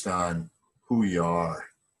focused on who you are.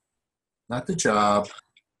 Not the job,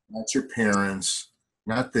 not your parents,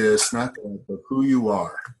 not this, not that, but who you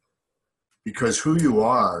are. Because who you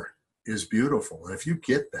are is beautiful. And if you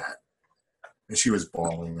get that, and she was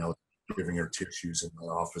bawling, I was giving her tissues in my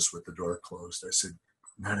office with the door closed. I said,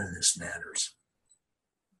 none of this matters.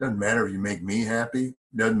 Doesn't matter if you make me happy.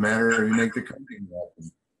 Doesn't matter if you make the company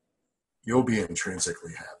happy. You'll be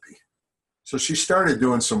intrinsically happy. So she started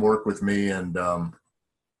doing some work with me, and, they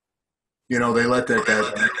let that guy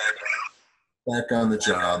back on the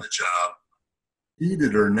job.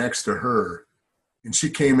 Seated her next to her, and she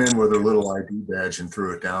came in with her little ID badge and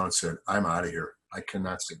threw it down and said, I'm out of here. I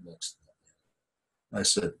cannot sit next to that. I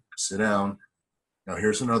said, sit down. Now,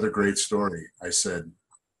 here's another great story. I said,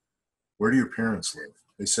 where do your parents live?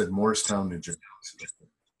 They said, Morristown, New Jersey.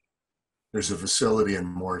 There's a facility in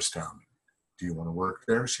Morristown. Do you want to work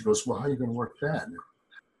there? She goes, well, how are you going to work that?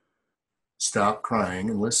 Stop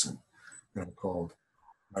crying and listen. And I called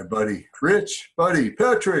my buddy,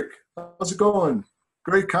 Patrick, how's it going?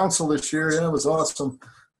 Great council this year. Yeah, it was awesome.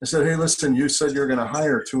 I said, hey, listen, you said you're going to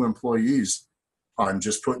hire 2 employees. I'm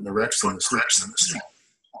just putting the Rex in the sleep.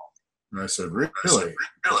 And I said, really?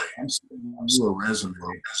 I'm sending you a resume.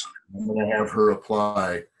 I'm going to have her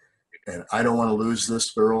apply. And I don't want to lose this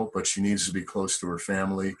girl, but she needs to be close to her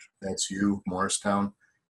family. That's you, Morristown.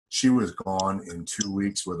 She was gone in 2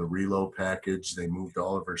 weeks with a reload package. They moved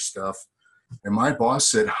all of her stuff. And my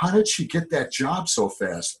boss said, how did she get that job so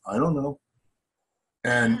fast? I don't know.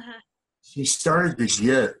 And she started to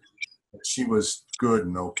get that she was good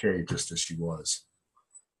and okay just as she was.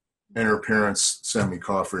 And her parents sent me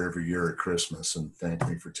coffee every year at Christmas and thanked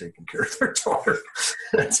me for taking care of their daughter.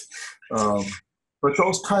 But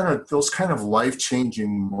those kind of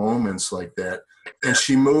life-changing moments like that, and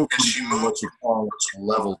she moved from what you call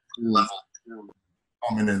level 2,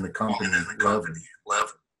 coming in the company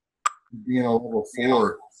level. Being a level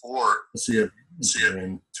 4, see it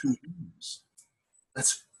in 2 years.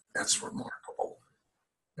 That's remarkable.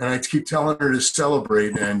 And I keep telling her to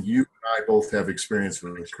celebrate, and you and I both have experience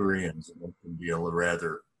with the Koreans, and it can be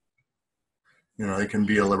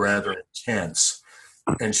a rather intense.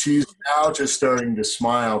 And she's now just starting to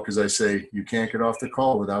smile because I say, you can't get off the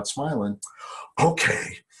call without smiling.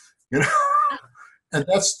 Okay. And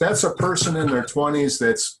that's a person in their 20s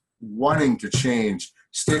that's wanting to change,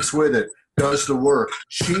 sticks with it, does the work.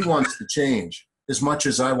 She wants to change as much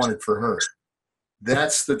as I wanted for her.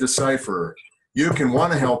 That's the decipherer. You can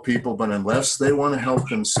want to help people, but unless they want to help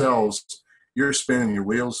themselves, you're spinning your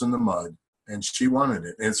wheels in the mud. And she wanted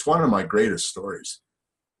it. And it's one of my greatest stories.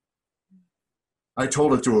 I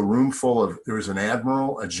told it to a room full of, there was an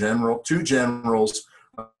admiral, a general, 2 generals,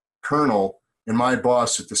 a colonel, and my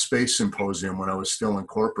boss at the Space Symposium when I was still in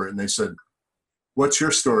corporate. And they said, what's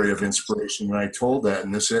your story of inspiration? And I told that,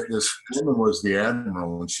 and this woman was the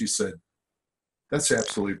admiral, and she said, that's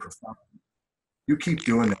absolutely profound. You keep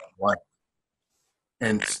doing that in life.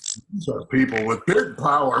 And these are people with big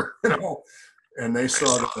power, and they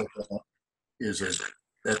saw that is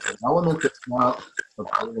that an element that's not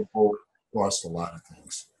available across a lot of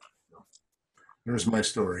things. Here's my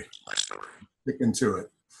story. Sticking to it.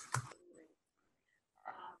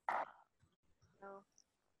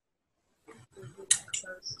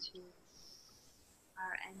 Close to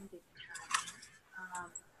our ending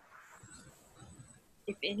time.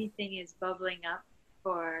 If anything is bubbling up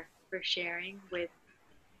for sharing with,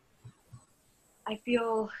 I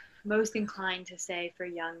feel most inclined to say for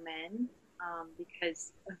young men,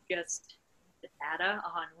 because of just the data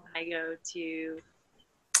on when I go to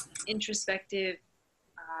introspective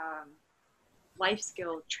life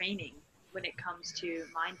skill training when it comes to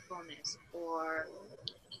mindfulness or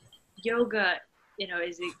yoga,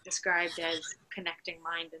 is described as connecting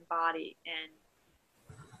mind and body and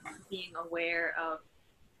being aware of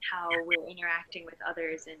how we're interacting with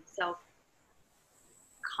others and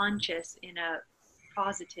self-conscious in a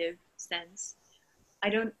positive sense. I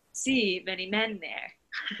don't see many men there.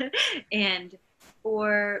 And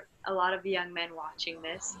for a lot of the young men watching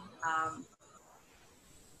this,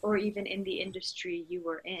 or even in the industry you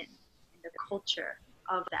were in the culture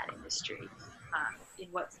of that industry, in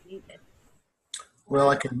what's needed. Well,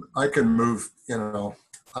 I can move,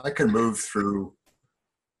 I can move through,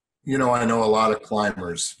 I know a lot of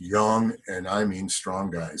climbers, young, and I mean strong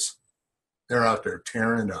guys. They're out there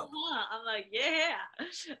tearing it up. I'm like, yeah.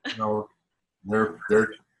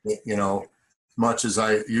 They're much as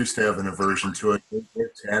I used to have an aversion to it,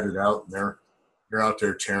 they're tatted out and they're out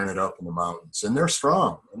there tearing it up in the mountains. And they're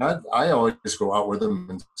strong. And I always go out with them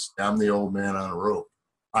and I'm the old man on a rope.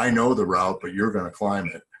 I know the route, but you're going to climb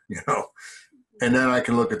it, And then I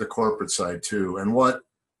can look at the corporate side too. And what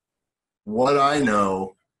I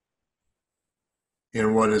know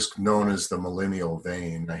in what is known as the millennial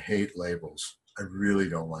vein, I hate labels. I really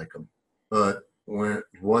don't like them. But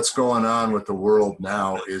what's going on with the world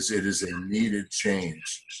now is it is a needed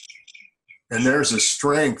change. And there's a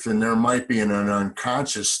strength, and there might be an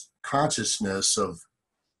unconscious consciousness of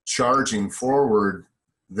charging forward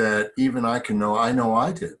that even I know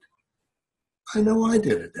I did. I know I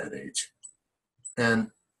did at that age.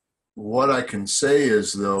 And what I can say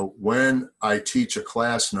is, though, when I teach a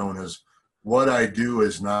class known as What I Do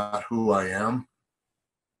Is Not Who I Am,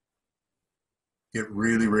 it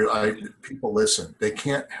really, people listen. They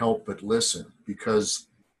can't help but listen because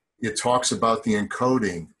it talks about the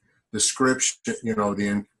encoding, the script, the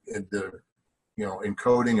encoding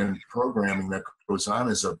and programming that goes on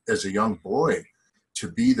as a young boy. To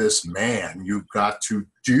be this man, you've got to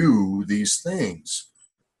do these things.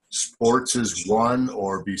 Sports is one,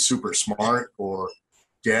 or be super smart, or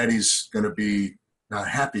daddy's going to be not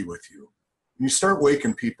happy with you. You start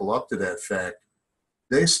waking people up to that fact,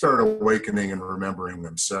 they start awakening and remembering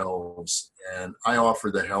themselves. And I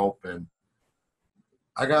offer the help. And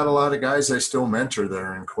I got a lot of guys I still mentor that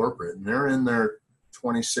are in corporate, and they're in their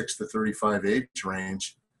 26 to 35 age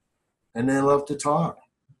range, and they love to talk.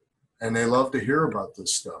 And they love to hear about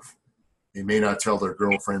this stuff. They may not tell their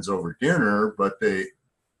girlfriends over dinner, but they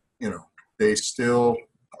still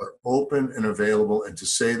are open and available, and to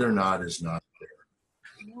say they're not is not fair.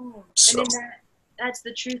 No. So. And then that's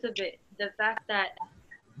the truth of it. The fact that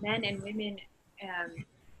men and women,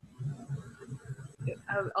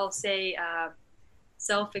 I'll say,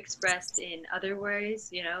 self-expressed in other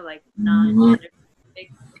ways, like non-gender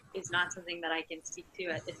is not something that I can speak to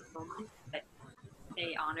at this moment, but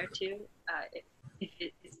pay honor to if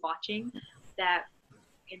it is watching, that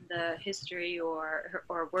in the history or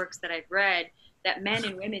works that I've read, that men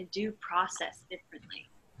and women do process differently.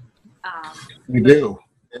 We do.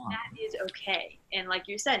 Yeah. That is okay. And like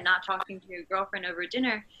you said, not talking to your girlfriend over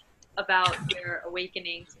dinner about your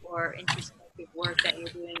awakenings or introspective work that you're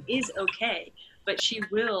doing is okay, but she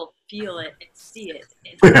will feel it and see it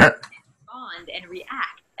and respond and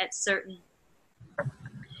react at certain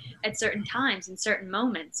times and certain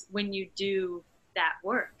moments when you do that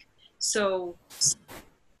work. So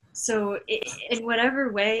in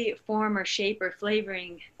whatever way, form, or shape, or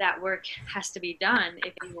flavoring that work has to be done,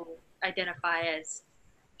 if you identify as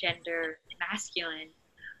gender masculine,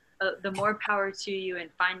 the more power to you in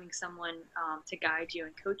finding someone to guide you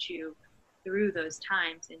and coach you through those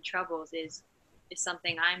times and troubles is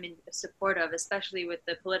something I'm in support of, especially with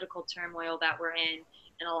the political turmoil that we're in,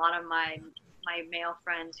 and a lot of my male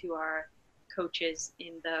friends who are coaches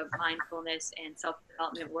in the mindfulness and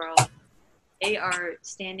self-development world. They are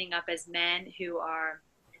standing up as men who are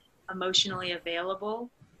emotionally available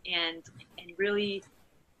and really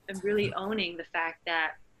owning the fact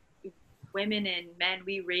that women and men,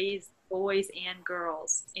 we raise boys and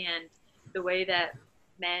girls, and the way that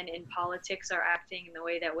men in politics are acting and the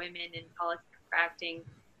way that women in politics are acting,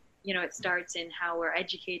 it starts in how we're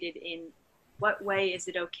educated in what way is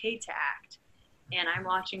it okay to act. And I'm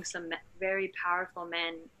watching some very powerful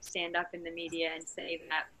men stand up in the media and say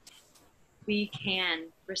that we can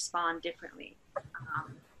respond differently.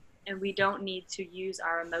 And we don't need to use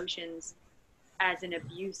our emotions as an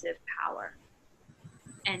abusive power.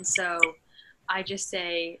 And so I just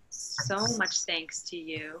say so much thanks to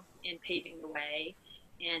you in paving the way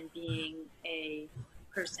and being a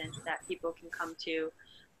person that people can come to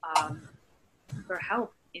for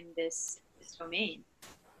help in this domain.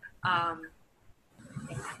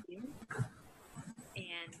 Thank you.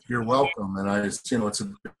 And you're welcome. And it's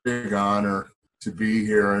a big honor to be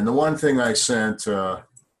here. And the one thing I sent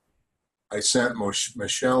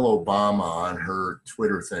Michelle Obama on her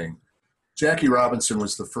Twitter thing. Jackie Robinson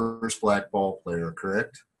was the first black ball player,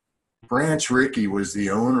 correct? Branch Rickey was the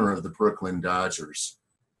owner of the Brooklyn Dodgers.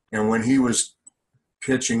 And when he was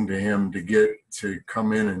pitching to him to get to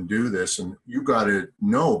come in and do this, and you got to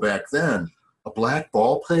know back then, a black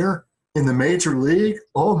ball player in the major league,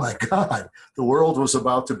 oh my God, the world was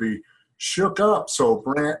about to be shook up. So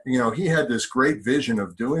Brandt, he had this great vision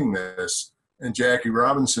of doing this. And Jackie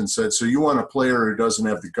Robinson said, so you want a player who doesn't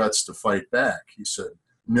have the guts to fight back? He said,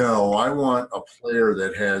 no, I want a player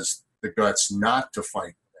that has the guts not to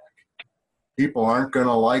fight back. People aren't going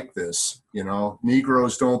to like this.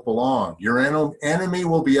 Negroes don't belong. Your enemy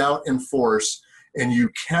will be out in force, and you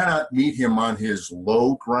cannot meet him on his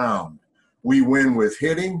low ground. We win with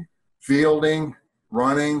hitting, fielding,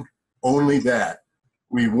 running, only that.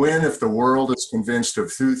 We win if the world is convinced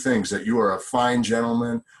of two things: that you are a fine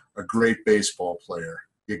gentleman, a great baseball player.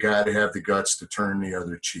 You got to have the guts to turn the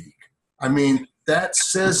other cheek. I mean, that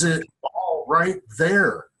says it all right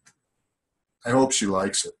there. I hope she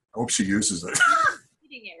likes it. I hope she uses it.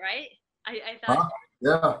 Reading it, right? I thought. Huh?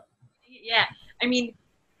 Yeah. Yeah. I mean,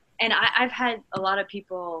 and I've had a lot of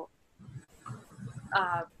people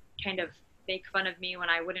kind of make fun of me when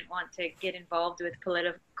I wouldn't want to get involved with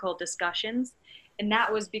political discussions. And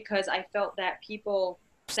that was because I felt that people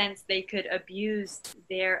sensed they could abuse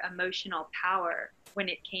their emotional power when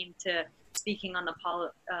it came to speaking on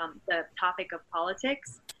the topic of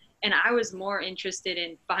politics. And I was more interested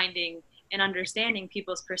in finding and understanding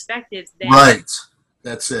people's perspectives than right.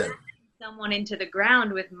 That's it. Someone into the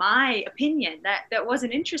ground with my opinion. That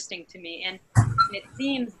wasn't interesting to me. And it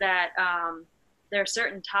seems that there are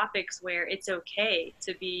certain topics where it's okay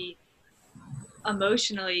to be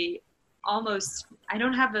emotionally almost, I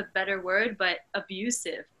don't have a better word, but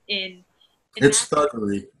abusive in it's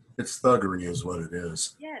thuggery. It's thuggery is what it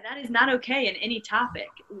is. Yeah, that is not okay in any topic.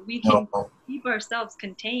 We can keep ourselves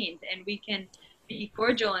contained, and we can be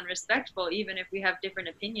cordial and respectful even if we have different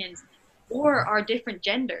opinions or are different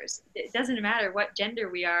genders. It doesn't matter what gender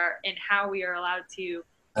we are and how we are allowed to.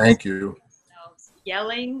 Thank you.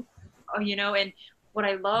 Yelling, and what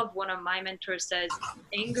I love, one of my mentors says,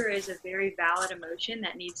 anger is a very valid emotion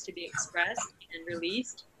that needs to be expressed and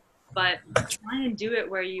released, but try and do it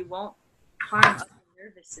where you won't harm other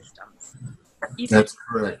nervous systems. That's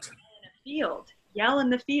correct. In a field, yell in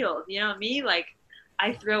the field. You know me, like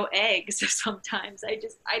I throw eggs sometimes.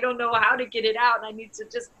 I don't know how to get it out, and I need to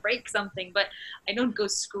just break something, but I don't go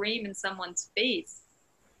scream in someone's face.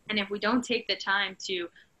 And if we don't take the time to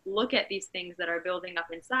look at these things that are building up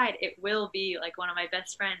inside, it will be like one of my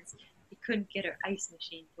best friends. She couldn't get her ice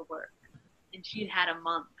machine to work, and she'd had a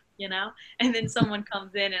month, and then someone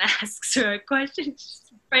comes in and asks her a question,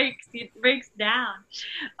 she breaks down.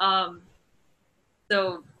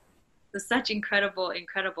 So such incredible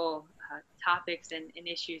topics and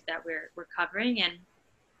issues that we're covering. And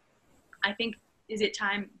I think, is it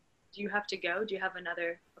time? Do you have to go? Do you have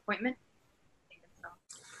another appointment?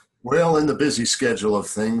 Well, in the busy schedule of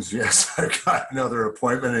things, yes, I got another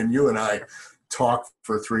appointment, and you and I talk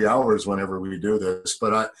for 3 hours whenever we do this.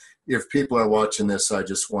 But if people are watching this, I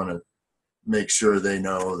just want to make sure they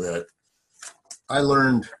know that I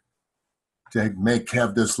learned to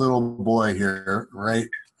have this little boy here, right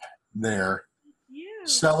there,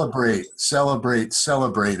 celebrate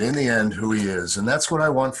in the end who he is. And that's what I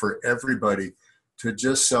want for everybody, to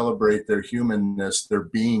just celebrate their humanness, their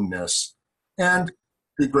beingness, and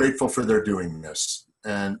be grateful for their doing this.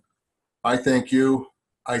 And I thank you.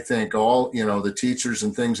 I thank all, the teachers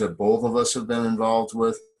and things that both of us have been involved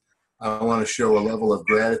with. I want to show a level of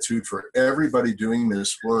gratitude for everybody doing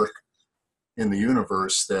this work in the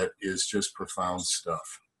universe that is just profound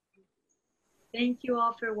stuff. Thank you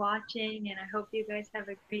all for watching, and I hope you guys have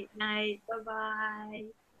a great night. Bye-bye.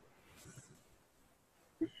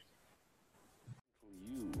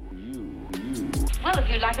 Well, if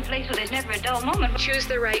you like a place where there's never a dull moment, Choose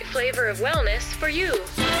the right flavor of wellness for you.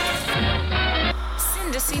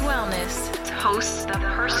 Syndicy Wellness hosts the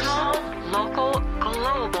personal, local,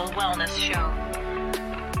 global wellness show.